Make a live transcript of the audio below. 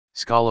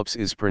Scallops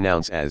is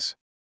pronounced as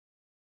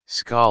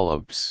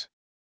scallops,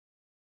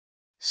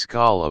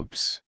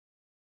 scallops,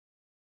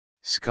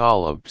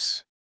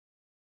 scallops.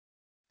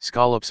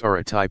 Scallops are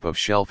a type of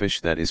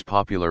shellfish that is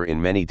popular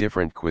in many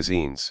different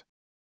cuisines.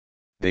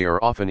 They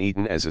are often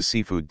eaten as a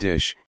seafood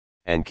dish,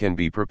 and can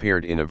be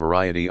prepared in a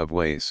variety of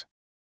ways.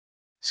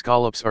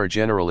 Scallops are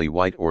generally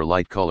white or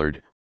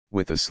light-colored,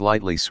 with a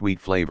slightly sweet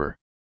flavor.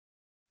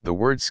 The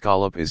word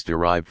scallop is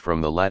derived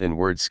from the Latin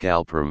word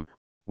scalprum,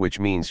 which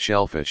means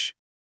shellfish.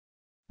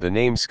 The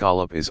name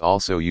scallop is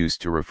also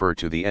used to refer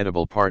to the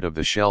edible part of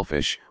the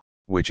shellfish,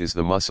 which is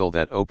the muscle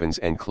that opens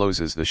and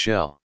closes the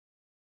shell.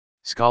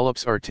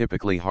 Scallops are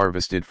typically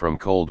harvested from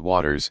cold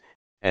waters,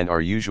 and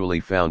are usually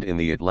found in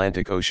the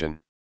Atlantic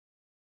Ocean.